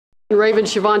Raven,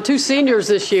 Chavanne, two seniors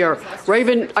this year.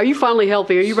 Raven, are you finally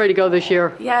healthy? Are you ready to go this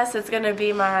year? Yes, it's going to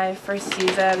be my first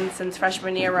season since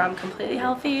freshman year where I'm completely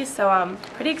healthy, so I'm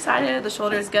pretty excited. The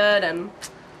shoulder's good and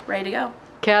ready to go.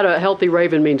 Kat, a healthy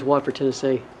Raven means what for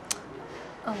Tennessee?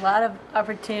 A lot of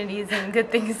opportunities and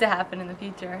good things to happen in the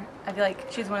future. I feel like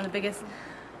she's one of the biggest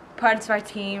parts of our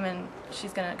team, and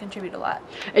she's going to contribute a lot.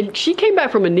 And she came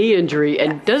back from a knee injury,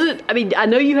 and I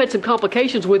know you had some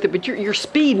complications with it, but your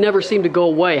speed never seemed to go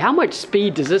away. How much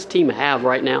speed does this team have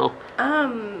right now?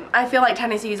 I feel like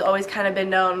Tennessee's always kind of been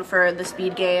known for the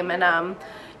speed game, and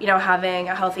you know, having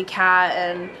a healthy Kat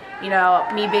and, you know,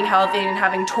 me being healthy and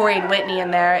having Tori and Whitney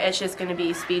in there, it's just going to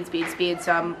be speed, speed, speed.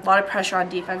 So a lot of pressure on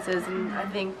defenses, and I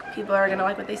think people are going to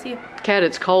like what they see. Kat,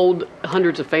 it's cold.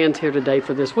 Hundreds of fans here today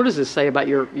for this. What does this say about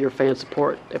your fan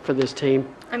support for this team?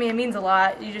 I mean, it means a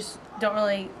lot. You just don't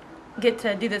really get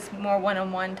to do this more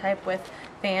one-on-one type with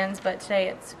fans, but today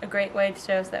it's a great way to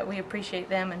show us that we appreciate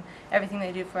them and everything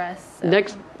they do for us.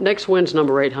 So. Next win's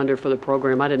number 800 for the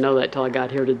program. I didn't know that until I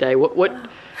got here today. What?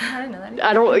 I didn't know that.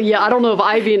 I don't know if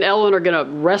Ivy and Ellen are going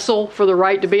to wrestle for the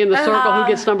right to be in the circle. Who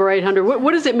gets number 800?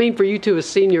 What does it mean for you two as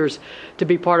seniors to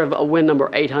be part of a win number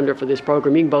 800 for this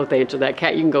program? You can both answer that.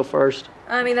 Kat, you can go first.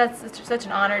 I mean, it's such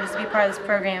an honor just to be part of this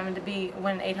program and to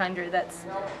win 800.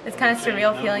 It's kind of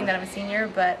surreal feeling that I'm a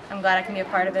senior, but I'm glad I can be a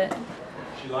part of it.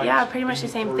 Yeah, pretty much the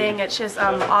same thing. It's just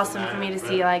awesome for me to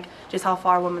see just how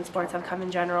far women's sports have come in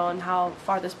general and how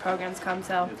far this program's come.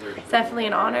 So it's definitely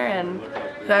an honor, and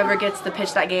whoever gets to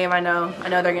pitch that game, I know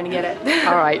they're going to get it.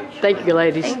 All right, thank you,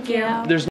 ladies. Thank you.